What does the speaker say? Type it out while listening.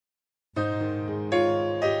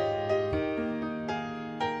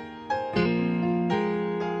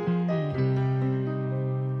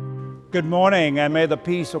Good morning, and may the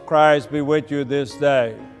peace of Christ be with you this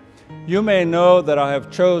day. You may know that I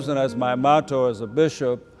have chosen as my motto as a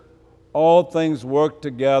bishop, all things work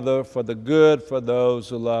together for the good for those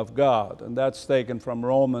who love God. And that's taken from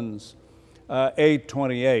Romans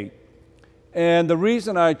 8:28. And the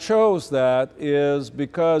reason I chose that is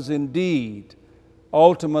because indeed,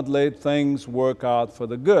 ultimately things work out for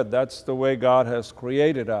the good. That's the way God has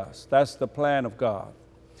created us. That's the plan of God.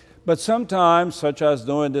 But sometimes, such as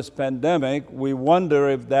during this pandemic, we wonder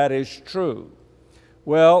if that is true.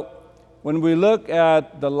 Well, when we look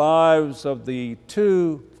at the lives of the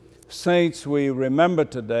two saints we remember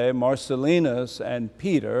today, Marcellinus and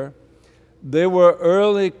Peter, they were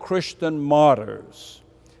early Christian martyrs,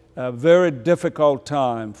 a very difficult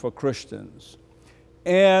time for Christians.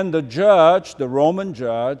 And the judge, the Roman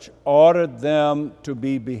judge, ordered them to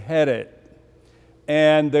be beheaded.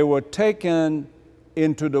 And they were taken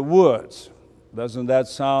into the woods. Doesn't that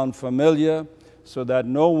sound familiar? So that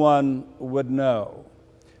no one would know.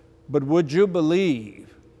 But would you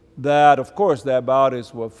believe that, of course, their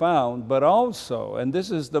bodies were found, but also, and this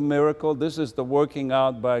is the miracle, this is the working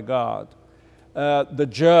out by God, the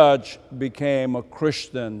judge became a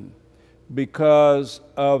Christian because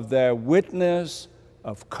of their witness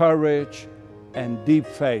of courage and deep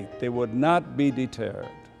faith. They would not be deterred.